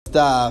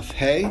Daf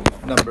Hey,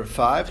 number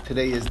 5.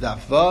 Today is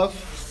Daf Vav,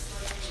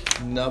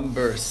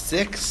 number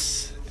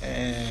 6,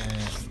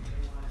 and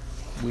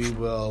we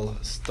will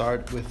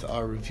start with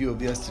our review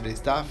of yesterday's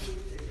Daf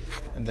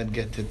and then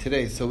get to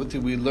today. So what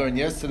did we learn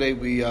yesterday?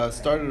 We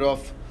started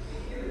off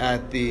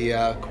at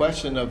the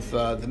question of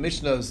the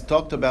Mishnahs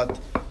talked about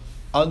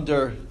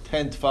under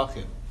 10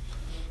 tfachim.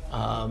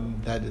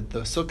 That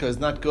the sukkah is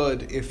not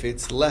good if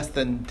it's less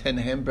than 10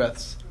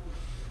 handbreadths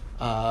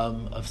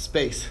of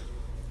space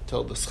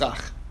till the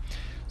schach.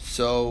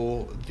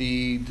 So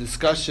the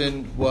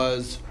discussion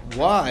was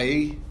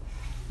why,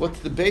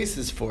 what's the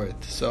basis for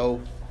it?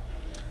 So,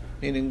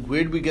 meaning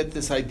where do we get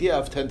this idea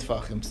of 10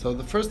 tfachim? So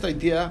the first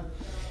idea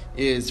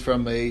is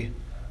from a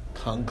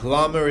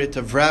conglomerate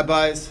of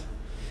rabbis,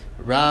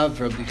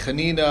 Rabbi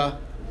Chanina.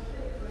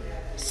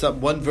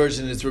 One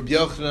version is Rabbi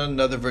Yochanan,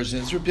 another version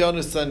is Rabbi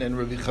Yonasan and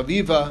Rabbi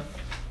Chaviva.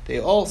 They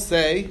all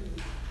say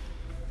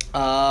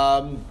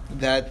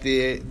that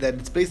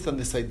it's based on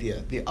this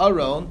idea. The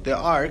Aron, the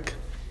Ark,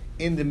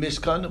 in the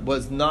Mishkan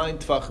was 9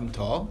 tefachim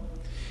tall,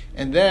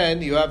 and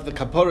then you have the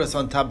kaporas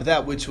on top of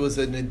that, which was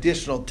an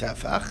additional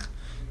tefach.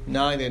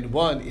 9 and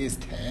 1 is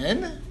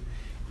 10,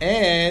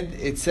 and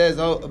it says,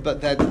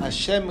 but that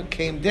Hashem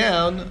came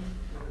down,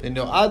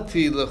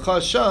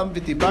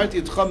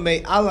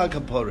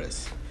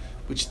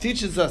 which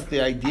teaches us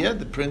the idea,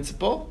 the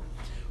principle,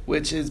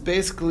 which is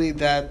basically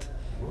that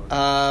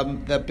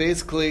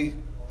basically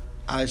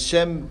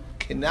Hashem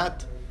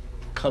cannot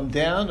come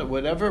down or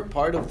whatever.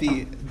 Part of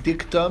the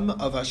dictum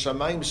of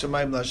Hashemayim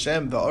Shemayim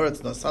L'Hashem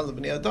Va'oretz Nasan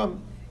L'Bnei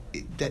Adam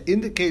that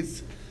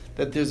indicates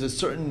that there's a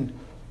certain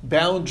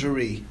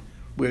boundary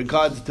where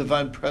God's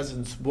divine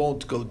presence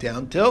won't go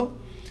down till,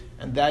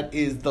 and that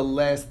is the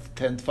last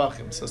 10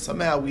 tefachim. So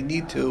somehow we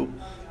need to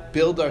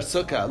build our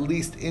sukkah at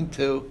least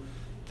into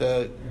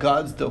the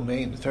God's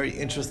domain. It's a very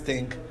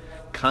interesting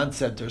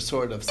concept, or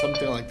sort of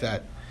something like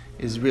that,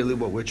 is really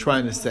what we're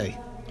trying to say.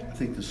 I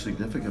think the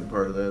significant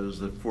part of that is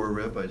that 4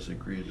 rabbis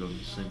agreed on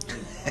the same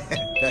thing.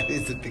 That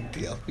is a big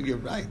deal. You're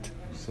right.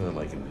 It's not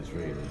like an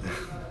Israeli.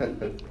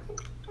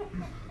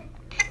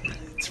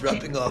 It's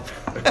rubbing off.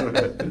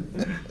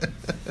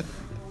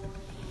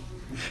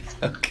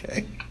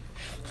 Okay.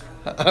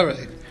 All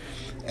right.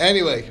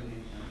 Anyway,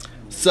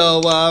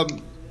 so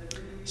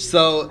that's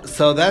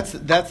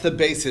the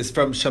basis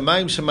from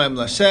Shemayim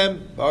L'Hashem,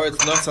 Ba'aretz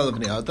Nasan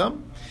L'Bnei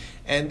Adam,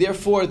 and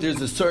therefore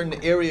there's a certain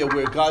area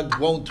where God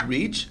won't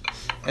reach,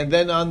 and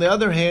then on the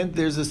other hand,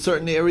 there's a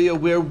certain area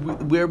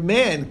where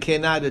man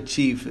cannot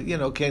achieve,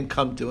 can't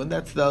come to, and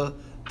that's the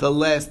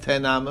last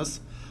 10 amas,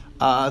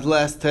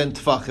 last 10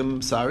 tefachim.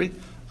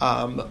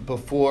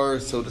 Before,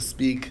 so to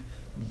speak,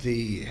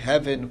 the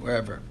heaven,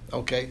 wherever.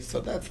 Okay, so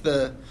that's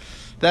the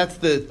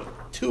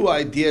 2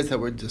 ideas that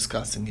we're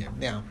discussing here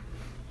now.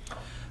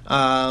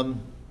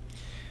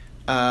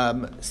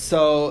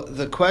 So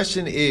the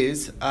question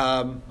is,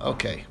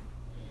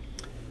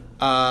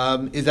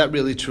 is that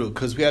really true?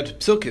 Because we had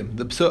psukim.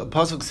 The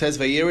pasuk says,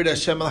 "Vayered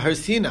Hashem al Har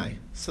Sinai."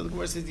 So the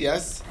Gemara says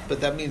yes, but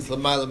that means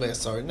l'mayla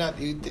me'asar.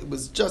 It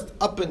was just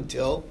up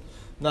until,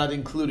 not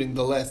including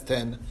the last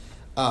 10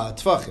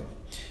 tefachim.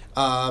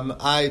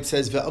 It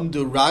says,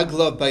 "Ve'amdu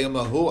raglav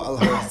bayamahu al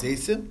Har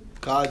Zeisim."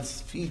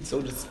 God's feet,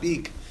 so to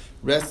speak,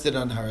 rested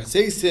on Har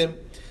Zeisim.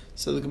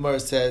 So the Gemara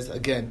says,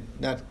 again,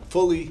 not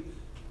fully,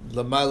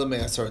 l'mayla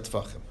me'asar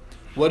tefachim.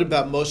 What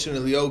about Moshe and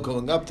Eliyahu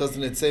going up?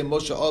 Doesn't it say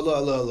Moshe Allah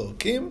Allah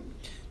Elokim?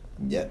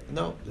 Yeah,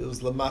 no, it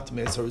was lamat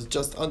me'asar. It was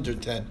just under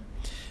 10.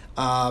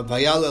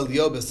 Vayal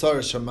Eliyahu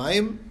b'sar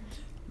Shamayim,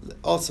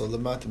 also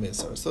lamat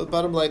me'asar. So the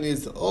bottom line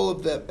is, all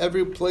of that,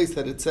 every place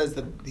that it says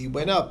that he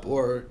went up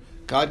or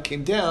God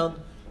came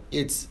down,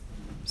 it's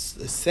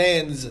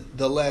sans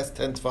the last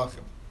 10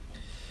 tefachim.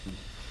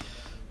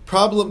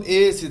 Problem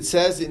is, it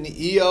says in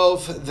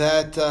Eov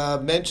that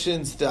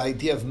mentions the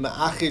idea of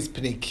ma'achiz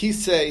pnei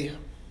kisei,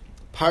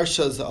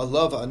 Parshas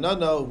Alav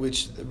Anana,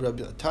 which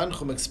Rabbi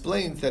Tanchum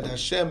explains that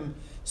Hashem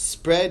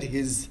spread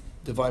His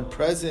divine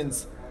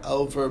presence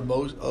over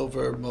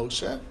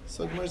Moshe.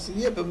 So Gemara says,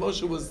 yeah, but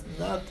Moshe was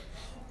not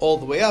all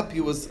the way up;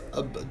 he was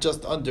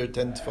just under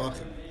 10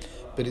 tefachim.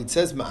 But it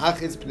says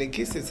Ma'achiz Pnei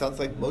Kisei. It sounds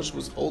like Moshe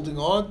was holding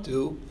on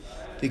to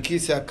the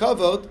Kisei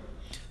HaKavod.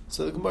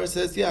 So the Gemara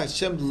says, yeah,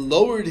 Hashem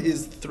lowered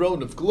His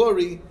throne of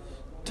glory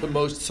to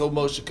Moshe, so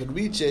Moshe could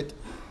reach it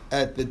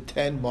at the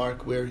 10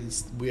 mark where he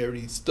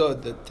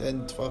stood, the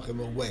 10 tefachim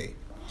away.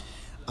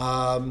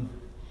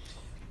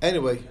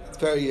 Anyway, it's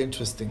very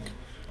interesting.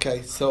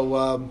 Okay,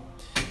 so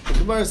the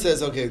Gemara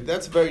says, okay,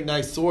 that's a very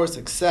nice source,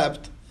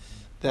 except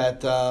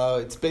that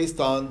it's based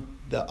on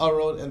the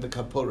Aron and the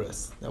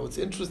Kaporas. Now, what's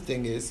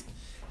interesting is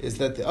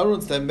that the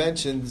Aron's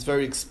dimension is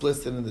very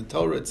explicit in the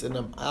Torah. It's an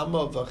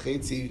amma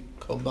v'chetzi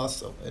kol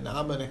maso, an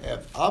amma and a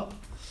half up.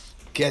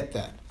 Get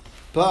that.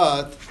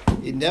 But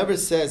it never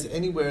says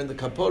anywhere in the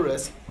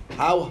Kaporas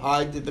how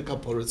high did the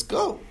Kaporas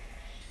go.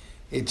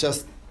 It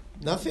just,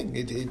 nothing.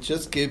 It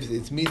just gives,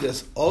 it's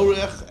midas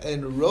orech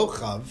and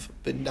rochav,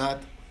 but not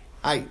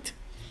height.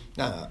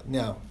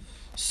 Now,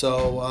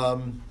 so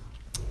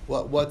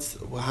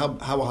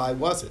how high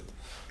was it?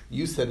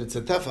 You said it's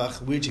a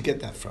tefach. Where'd you get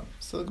that from?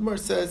 So the Gemara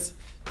says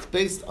it's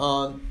based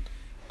on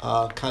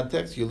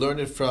context. You learn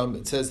it from.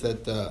 It says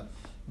that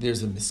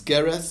there's a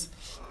miskeres.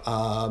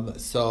 On the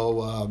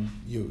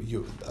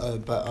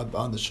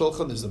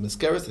shulchan there's a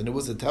miskeres, and it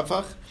was a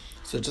tefach.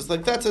 So just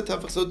like that's a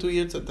tefach, so too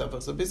here it's a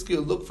tefach. So basically,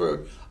 you look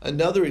for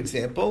another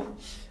example.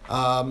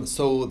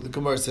 So the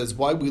Gemara says,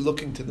 why are we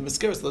looking to the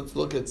miskeres? Let's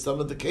look at some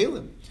of the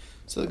kalim.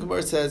 So the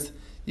Gemara says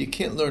you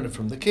can't learn it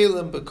from the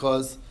kalim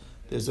because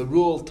there's a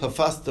rule,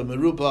 tafasta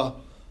meruba,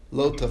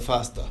 lo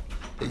tafasta,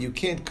 that you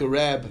can't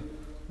grab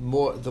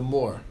the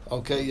more.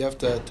 Okay, you have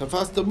to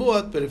tafasta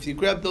muat, but if you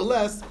grab the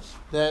less,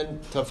 then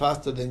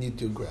tafasta, then you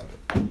do grab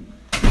it.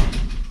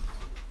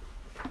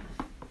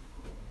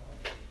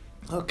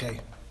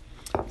 Okay,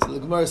 so the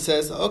Gemara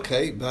says,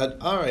 okay,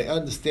 but all right, I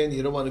understand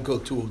you don't want to go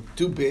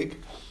too big.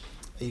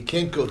 You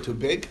can't go too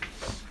big.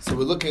 So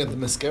we're looking at the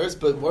mascaras,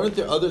 but weren't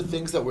there other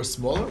things that were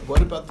smaller?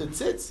 What about the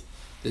tzitz?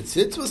 The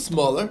tzitz was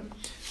smaller.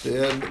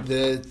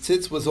 The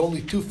tzitz was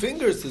only 2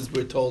 fingers, as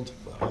we're told.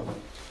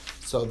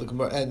 So the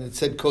Gemara, and it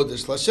said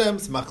Kodesh Lashem,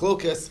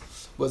 Machlokes,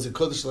 was it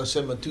Kodesh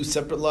Lashem on 2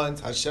 separate lines,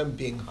 Hashem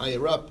being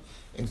higher up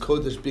and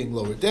Kodesh being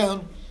lower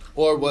down?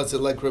 Or was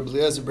it like Rabbi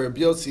Eliezer Bar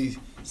Yossi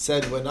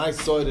said, when I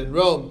saw it in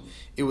Rome,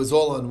 it was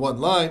all on one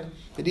line?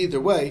 But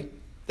either way,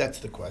 that's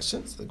the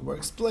question. So the Gemara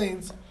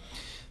explains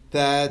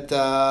that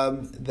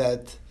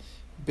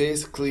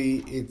basically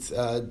it's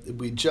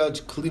we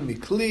judge kli mi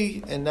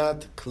kli and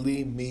not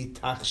kli mi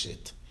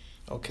tachshit.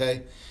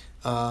 Okay,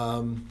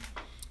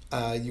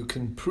 you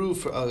can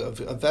prove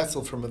a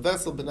vessel from a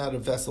vessel, but not a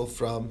vessel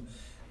from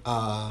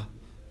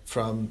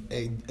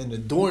an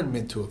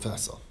adornment to a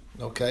vessel.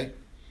 Okay.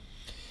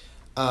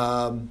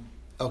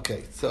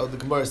 Okay. So the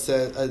Gemara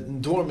says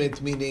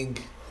adornment meaning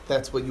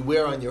that's what you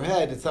wear on your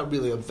head. It's not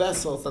really a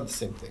vessel. It's not the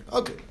same thing.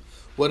 Okay.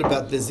 What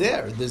about the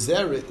zer? The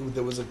zer,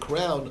 there was a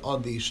crown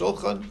on the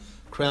shulchan,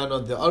 crown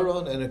on the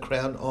aron, and a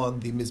crown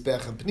on the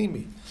mizbech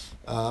hapnimi.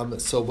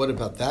 So what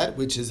about that?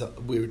 Which is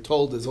we were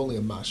told is only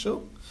a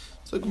mashu.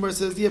 So Gemara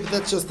says, yeah, but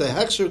that's just a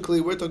hechsher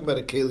kli. We're talking about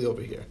a keli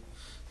over here.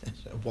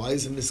 Why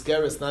is a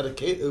miskeres not a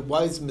keli?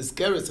 Why is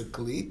miskeres a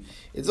kli?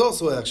 It's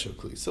also a hechsher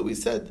kli. So we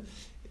said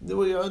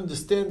we are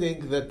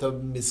understanding that the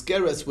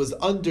miskeres was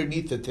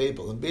underneath the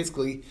table, and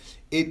basically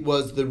it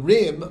was the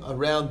rim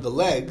around the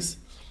legs.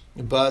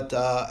 But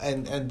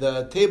and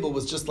the table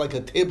was just like a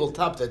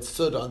tabletop that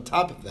stood on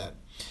top of that.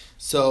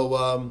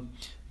 So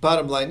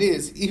bottom line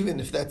is, even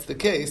if that's the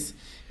case,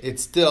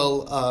 it's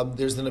still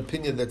there's an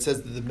opinion that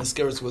says that the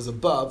mascaras was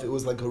above. It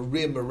was like a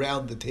rim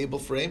around the table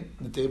frame,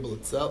 the table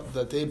itself,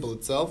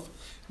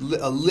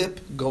 a lip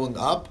going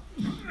up,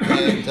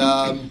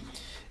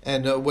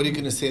 and what are you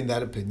going to say in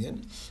that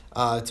opinion?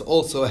 It's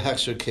also a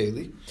hechsher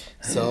keli.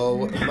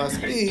 So it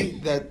must be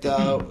that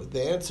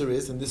the answer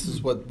is, and this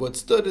is what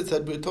stood, is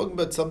that we're talking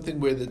about something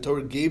where the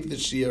Torah gave the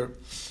shear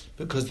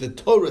because the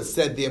Torah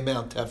said the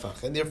amount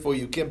tefach, and therefore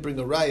you can't bring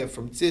a raya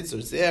from tzitz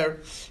or zer,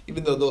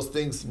 even though those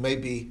things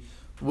maybe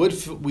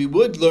we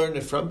would learn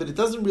it from, but it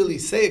doesn't really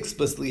say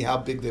explicitly how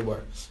big they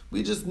were.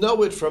 We just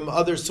know it from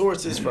other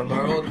sources, from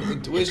our own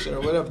intuition or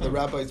whatever. The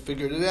rabbis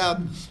figured it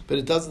out, but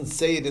it doesn't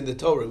say it in the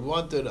Torah. We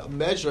wanted a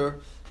measure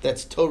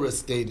that's Torah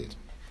stated.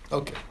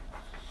 Okay.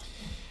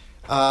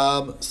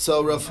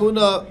 So Rav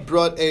Huna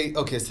brought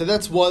so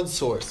that's one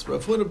source.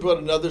 Rav Huna brought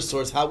another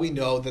source, how we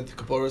know that the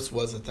kaporos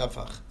was a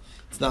tefach.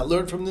 It's not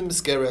learned from the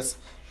miskeres,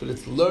 but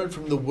it's learned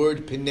from the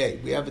word pinei.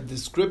 We have a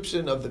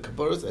description of the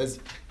kaporos as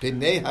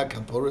pinei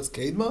ha-kaporos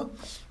kedma.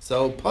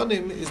 So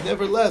panim is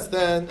never less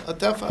than a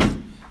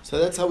tefach. So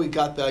that's how we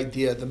got the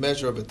idea, the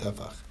measure of a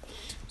tefach.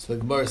 So the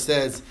Gemara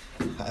says,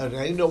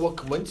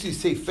 once you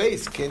say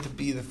face, can't it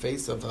be the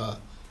face of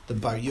the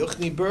Bar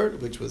Yochni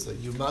bird, which was a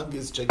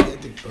humongous,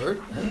 gigantic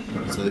bird?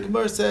 So the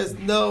Gemara says,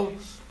 no,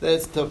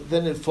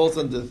 then it falls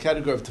under the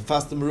category of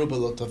tafasta meruba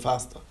lo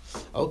tafasta.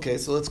 Okay,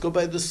 so let's go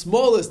by the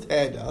smallest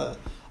head, a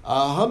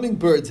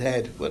hummingbird's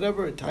head,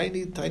 whatever, a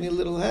tiny, tiny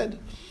little head.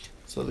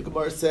 So the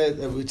Gemara said,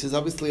 which is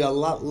obviously a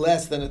lot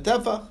less than a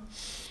tefach.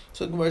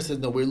 So the Gemara says,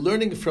 no, we're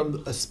learning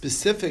from a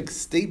specific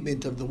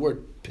statement of the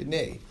word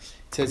pinei. It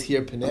says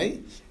here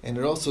pinei, and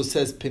it also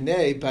says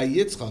pinei by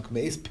Yitzchak,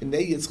 meis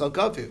pinei Yitzchak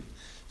aviv.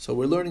 So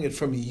we're learning it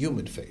from a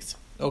human face.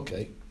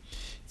 Okay.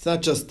 It's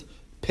not just,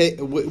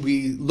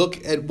 we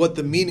look at what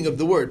the meaning of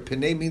the word,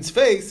 Pnei means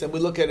face, and we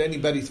look at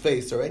anybody's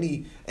face or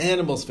any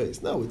animal's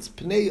face. No, it's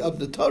Pnei of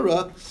the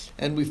Torah,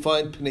 and we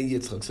find Pnei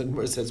Yitzchak. So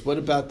Gemara says, what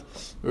about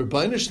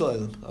Rabbeinu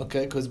Shalom?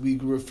 Okay, because we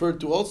refer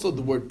to also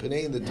the word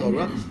Pnei in the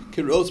Torah,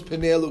 Kiros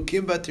Pnei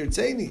Elukim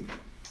Batirtzeini.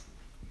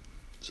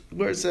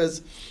 Gemara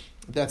says,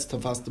 that's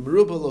Tafasta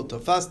Meruba, Lo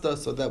Tafasta,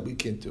 so that we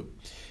can do.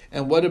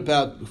 And what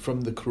about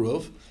from the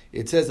Kruv?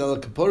 It says, Al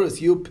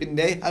Kaporos Yu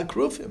Pnei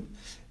HaKruvim.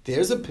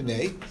 There's a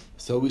Pnei,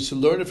 so we should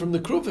learn it from the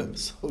Kruvim.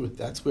 So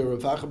that's where Rav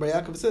Acha Bar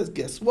Yaakov says,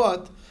 guess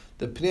what?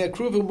 The Pnei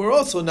HaKruvim were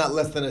also not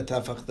less than a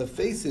tefach. The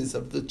faces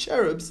of the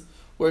cherubs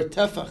were a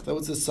tefach. That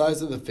was the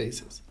size of the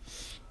faces.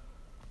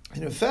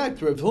 And in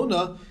fact, Rav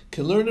Huna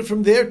can learn it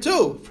from there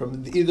too,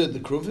 from either the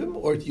Kruvim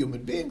or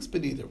human beings,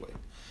 but either way.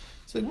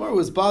 So the Gemara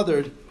was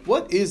bothered.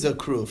 What is a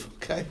kruv?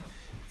 Okay,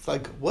 it's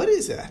like, what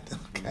is that?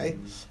 Okay,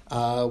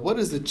 what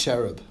is a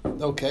cherub?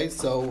 Okay,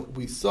 so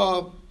we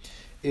saw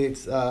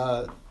it's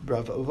Rav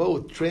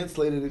Avo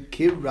translated it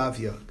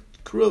kiravya.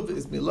 Kruv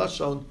is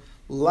milashon,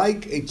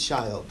 like a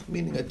child,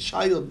 meaning a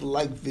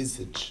child-like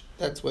visage.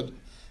 That's what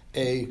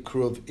a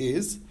kruv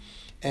is.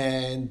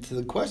 And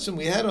the question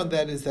we had on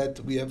that is that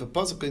we have a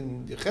pasuk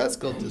in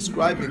Yechezkel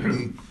describing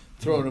the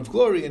throne of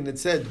glory, and it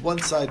said one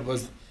side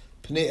was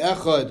Pnei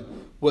Echad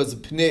was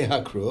Pnei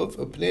HaKruv,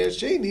 or Pnei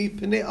Hasheni,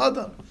 Pnei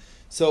Adam.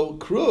 So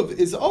Kruv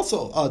is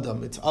also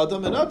Adam. It's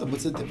Adam and Adam.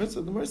 What's the difference?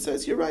 So the Gemara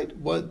says, you're right.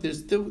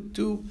 There's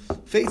two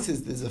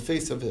faces. There's a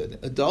face of an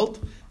adult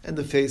and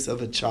the face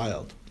of a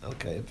child.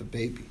 Okay, of a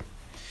baby.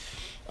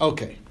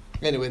 Okay.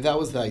 Anyway, that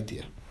was the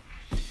idea.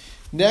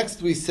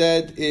 Next, we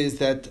said is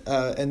that,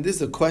 and this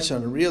is a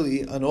question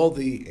really on all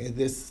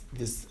this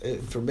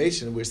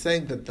information. We're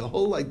saying that the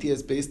whole idea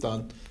is based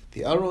on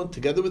the Aron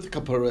together with the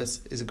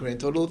Kaparas is a grand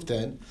total of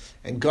 10,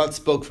 and God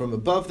spoke from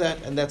above that,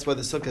 and that's why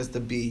the sukkah has to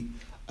be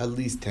at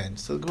least 10.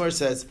 So the Gemara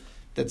says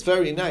that's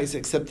very nice,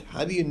 except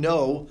how do you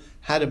know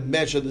how to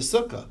measure the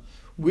sukkah?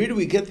 Where do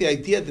we get the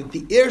idea that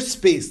the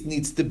airspace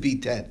needs to be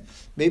 10?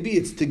 Maybe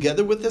it's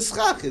together with the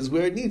schach is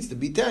where it needs to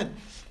be 10,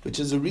 which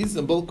is a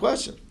reasonable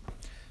question.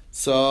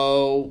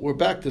 So we're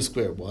back to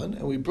square one,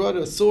 and we brought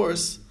a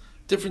source,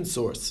 different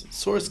source.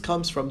 Source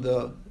comes from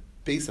the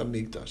Beis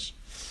HaMikdash.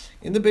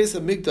 In the Beis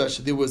HaMikdash,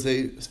 there was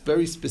a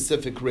very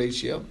specific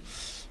ratio.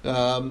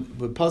 The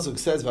pasuk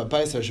says,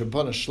 "V'abayis Hashem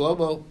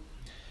Shlomo,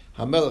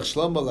 Hamelech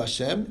Shlomo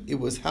Lashem." It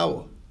was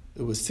how?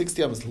 It was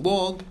 60 amos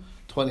long,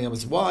 20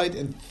 amos wide,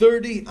 and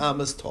 30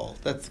 amos tall.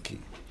 That's the key.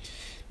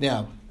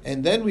 Now,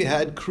 and then we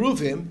had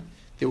kruvim.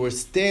 They were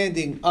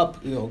standing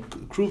up,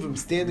 kruvim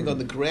standing on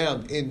the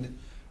ground in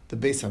the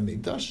Beis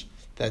HaMikdash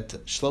that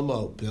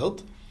Shlomo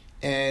built,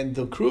 and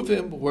the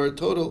kruvim were a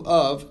total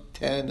of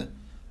 10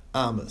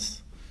 amos.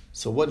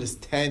 So what is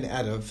 10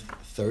 out of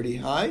 30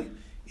 high?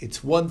 It's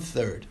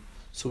 1/3.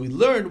 So we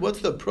learned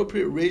what's the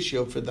appropriate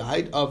ratio for the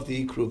height of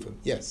the kruvim.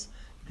 Yes?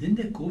 Didn't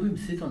the kruvim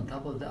sit on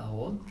top of the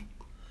Aron?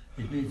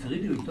 It means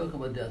really we're talking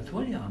about the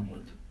 20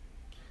 amot.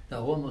 The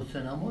Aron was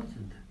 10 amot?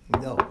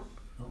 No.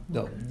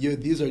 Okay.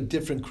 These are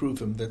different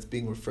kruvim that's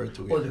being referred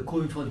to here. Oh, the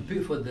kruvim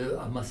for the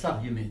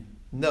Masach, you mean?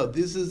 No,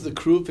 this is the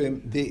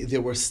kruvim. They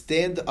were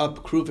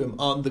stand-up kruvim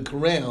on the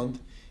ground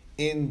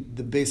in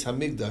the Beis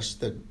HaMikdash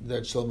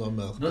that Shlomo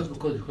Melech Not built.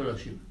 because of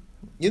Kodashim.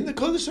 In the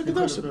Kodesh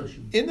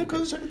HaKadoshim. In the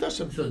Kodesh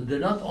HaKadoshim. So they're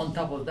not on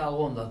top of the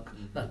Aron.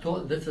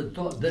 That's a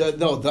tall.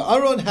 The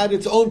Aron had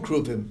its own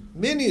kruvim,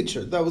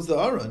 miniature. That was the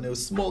Aron. It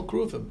was small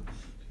kruvim.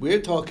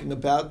 We're talking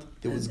about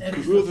there was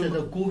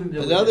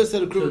kruvim, another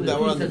set of kruvim that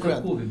were on the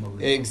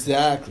ground.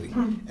 Exactly,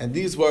 and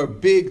these were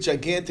big,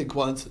 gigantic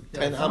ones,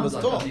 10 amos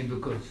tall.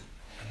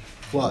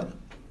 What?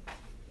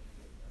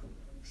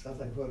 Sounds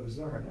like what was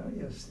there. No,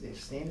 you have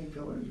standing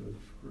pillars with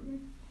kruvim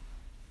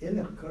in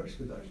the Kodesh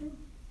HaKadoshim.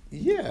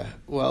 Yeah,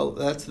 well,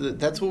 that's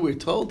what we're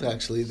told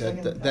actually.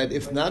 That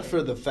if not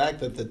for the fact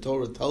that the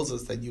Torah tells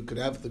us that you could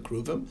have the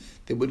kruvim,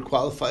 they would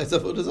qualify as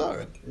avodah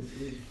zarah.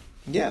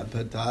 Yeah,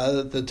 but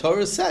the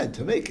Torah said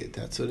to make it.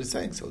 That's what it's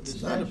saying. So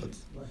it's not about.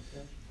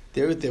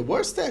 There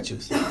were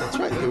statues. That's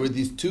right. There were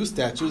these two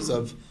statues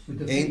of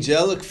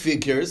angelic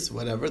figures.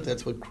 Whatever.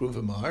 That's what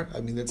kruvim are.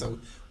 I mean, that's how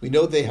we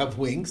know they have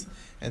wings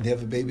and they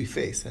have a baby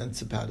face. And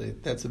that's about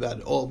it. That's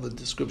about all the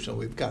description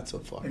we've got so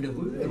far. And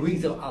the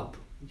wings are up.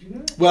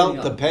 Well,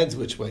 depends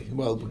which way.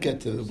 Well, we'll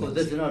get to the So wings.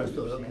 that's another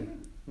story. Okay.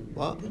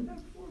 What?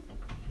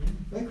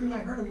 I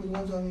heard it with the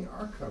ones on the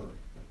ark cover.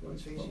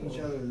 Ones facing each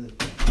other. The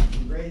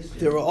raised.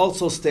 There were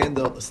also standing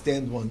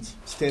ones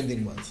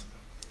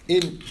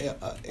in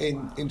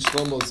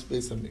Shlomo's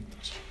Beis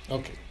HaMikdash.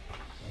 Okay,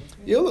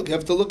 you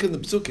have to look in the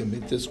psukim.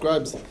 It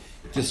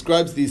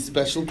describes these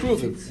special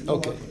kruvim.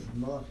 Okay,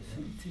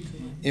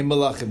 in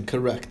Malachim,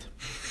 correct.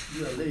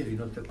 You are Levi,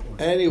 not the corn.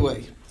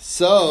 Anyway,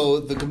 so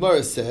the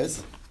Gemara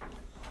says.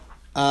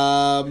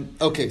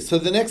 Okay, so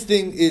the next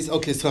thing is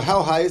so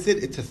how high is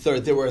it? It's a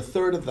third. They were a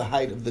third of the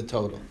height of the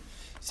total.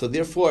 So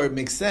therefore, it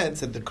makes sense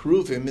that the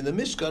Keruvim in the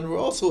Mishkan were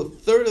also a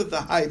third of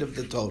the height of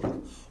the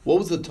total. What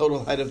was the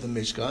total height of the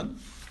Mishkan?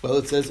 Well,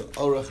 it says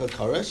Orach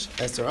HaKoresh,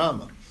 Eser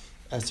Amma.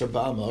 Eser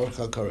Ba'ama,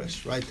 Orach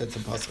HaKoresh, right? That's a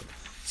pasuk.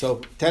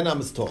 So 10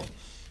 amos tall.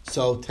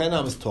 So 10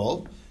 amos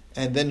tall,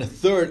 and then a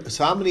third.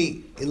 So how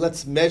many?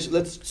 Let's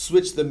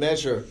switch the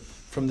measure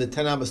from the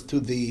 10 amos to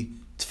the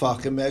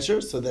Tfachim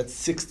measure. So that's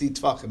 60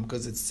 Tfachim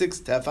because it's 6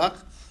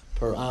 tefach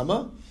per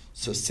amma.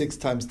 So 6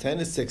 times 10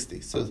 is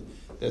 60. So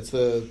that's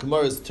the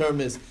Gemara's term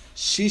is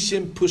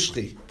Shishim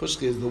Pushchi.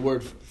 Pushchi is the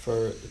word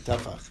for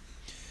tefach.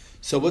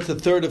 So what's a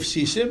third of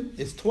Shishim?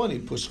 It's 20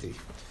 Pushchi.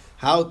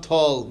 How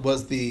tall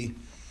was the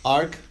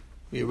ark?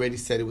 We already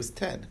said it was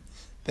 10.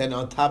 Then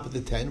on top of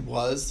the 10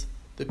 was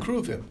the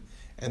Kruvim.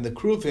 And the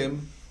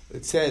Kruvim,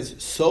 it says,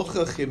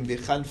 Sochachim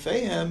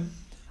v'chanfeihem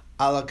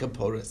ala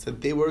kaporas. That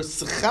they were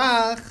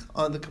schach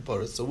on the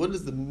kaporas. So what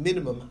is the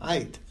minimum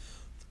height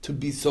to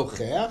be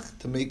sochach,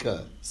 to make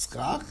a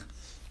schach?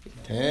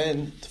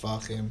 10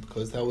 tfachim,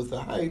 because that was the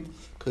height,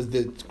 because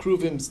the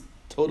Kruvim's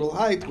total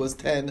height was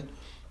 10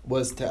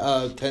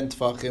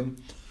 tefachim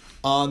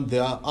on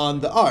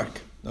the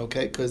ark.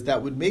 Okay, because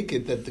that would make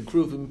it that the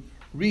kruvim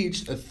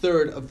reached a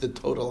third of the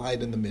total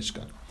height in the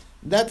Mishkan.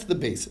 That's the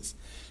basis.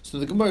 So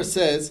the Gemara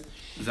says,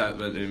 is that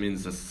what it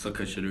means? The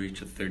sukkah should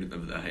reach a third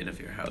of the height of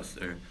your house,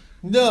 or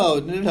No.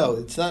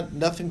 It's not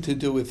nothing to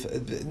do with.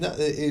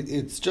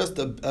 It's just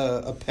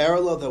a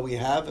parallel that we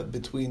have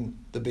between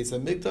the Beis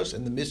Hamikdash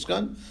and the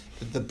Mishkan.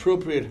 That the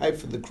appropriate height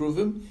for the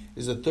kruvim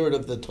is a third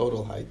of the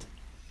total height.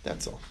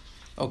 That's all.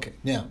 Okay.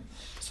 Now,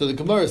 so the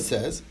Gemara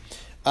says.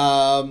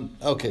 So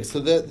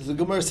the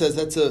Gemara says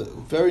that's a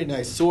very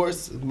nice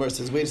source. The Gemara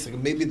says, wait a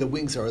second, maybe the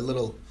wings are a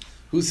little.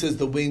 Who says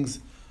the wings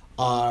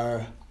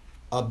are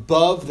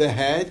above the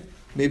head?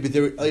 Maybe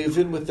they're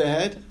even with the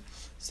head.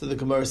 So the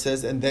Gemara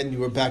says, and then you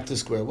were back to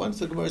square one.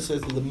 So the Gemara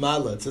says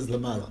lamala. It says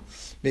lamala.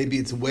 Maybe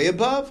it's way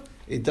above.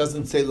 It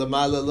doesn't say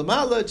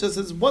lamala. It just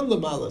says one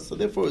lamala. So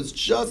therefore, it's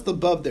just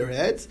above their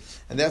heads,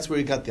 and that's where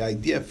you got the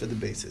idea for the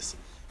basis.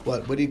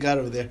 What do you got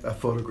over there? A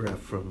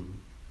photograph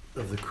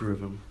of the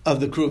kruvim. Of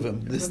the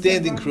kruvim, the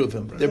standing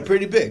kruvim. They're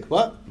pretty big.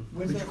 What?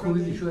 Where's Which that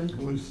kruvim from? you showing?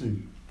 Let's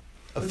see.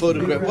 A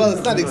photograph. Well,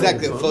 it's not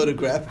exactly a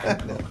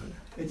photograph. No.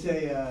 It's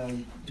a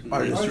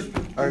Artist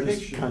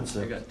depiction. I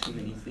concept. got too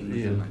many things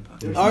Yeah. in my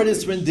pocket.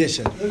 Artist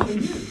rendition. Those are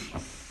huge.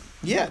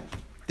 Yeah,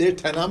 they're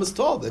 10 amas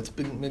tall. That's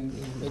been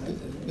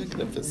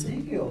magnificent.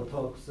 Ezekiel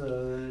talks.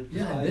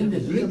 Yeah, and then the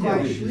He's a detail Maya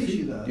is, you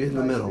see? Shlishi, In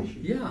the middle.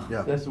 Yeah.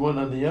 Yeah. That's the one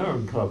on the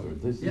Aron cover.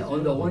 This is Yeah,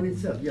 on the one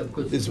itself. Yeah,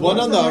 because There's one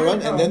on the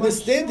Aron and then the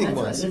standing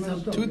That's ones.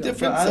 right, that's Two right.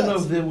 different I don't know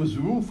sets. if there was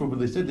room for, but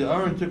they said the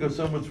Aron took up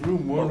so much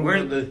room. More But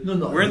room than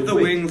No, weren't the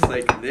wait. wings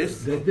like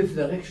this? The different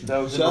direction. that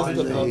was Just in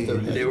the above Mishkan. their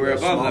head. They were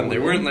above them. They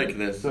weren't like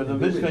this. So in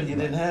the Mishkan you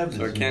didn't have this.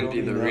 So it can't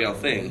be the real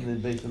thing.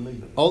 In the Beis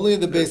Hamikdash. Only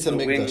in the Beis The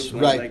wings Hamikdash.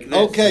 went Right. like this.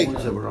 Okay.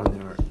 Ones that were on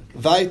the art.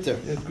 Weiter.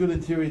 It's good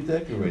interior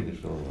decorators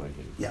don't like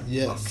it. Yeah.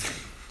 Yes.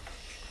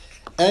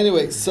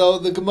 Anyway, so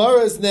the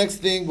Gemara's next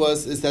thing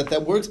is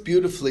that works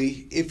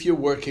beautifully if you're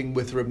working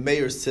with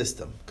Rameir's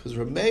system. Because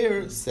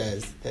Rameir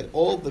says that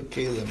all the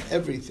kelim,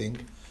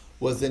 everything,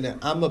 was in an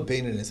Amma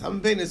Beininus. Amma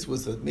Beininus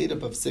was made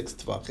up of 6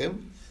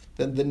 tvachim.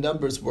 Then the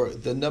numbers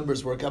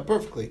work out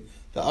perfectly.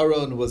 The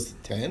Aron was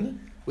 10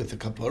 with the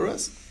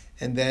kaporas,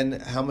 and then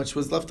how much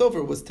was left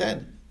over was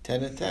 10.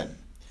 10 and 10.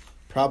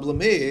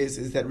 Problem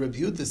is that Rav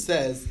Yehuda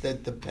says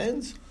that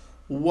depends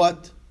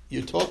what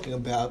you're talking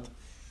about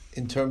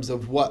in terms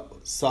of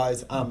what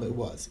size Amma it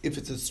was. If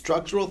it's a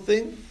structural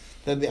thing,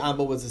 then the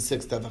Amma was a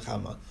 6 tefach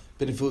Amma.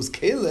 But if it was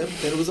Kalim,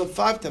 then it was a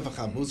 5 tefach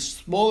Amma. It was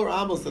smaller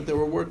Ammas that they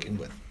were working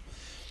with.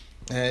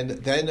 And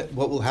then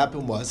what will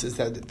happen is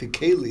that the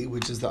Keli,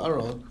 which is the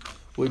Aron,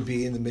 would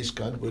be in the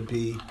Mishkan, would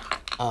be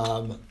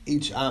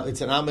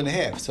it's an Amma and a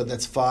half. So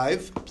that's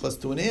 5 plus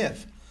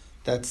 2.5.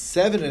 That's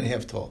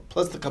 7.5 tall.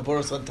 Plus the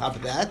kaporos on top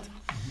of that,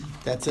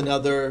 that's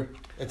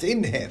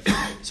 8.5.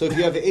 So if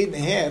you have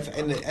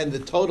 8.5 and the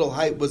total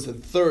height was a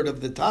third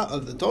of the top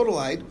of the total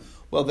height,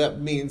 well, that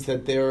means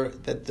that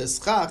the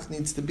schach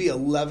needs to be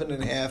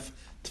 11.5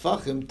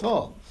 tefachim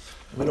tall.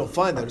 We don't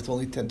find that it's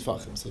only 10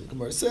 tefachim. So the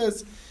Gemara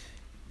says,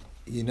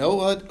 you know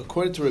what?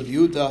 According to Rabbi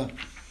Yehuda,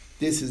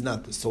 this is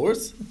not the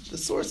source. The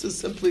source is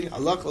simply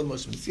halach al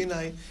Moshe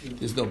Sinai.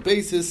 There's no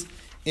basis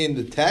in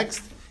the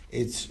text.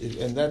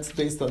 And that's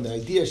based on the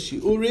idea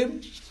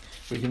shiurim.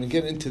 We're going to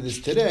get into this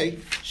today.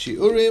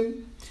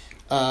 Shiurim,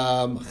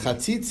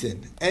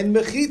 chatzitzin, and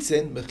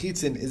mechitzin.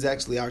 Mechitzin is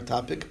actually our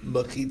topic.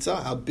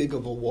 Mechitza, how big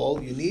of a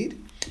wall you need,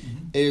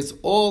 is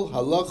all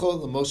halacha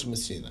l'Moshe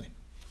Sinai.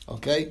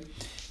 Okay,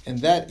 and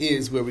that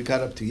is where we got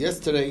up to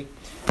yesterday.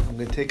 I'm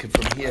going to take it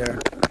from here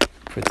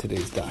for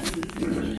today's daf.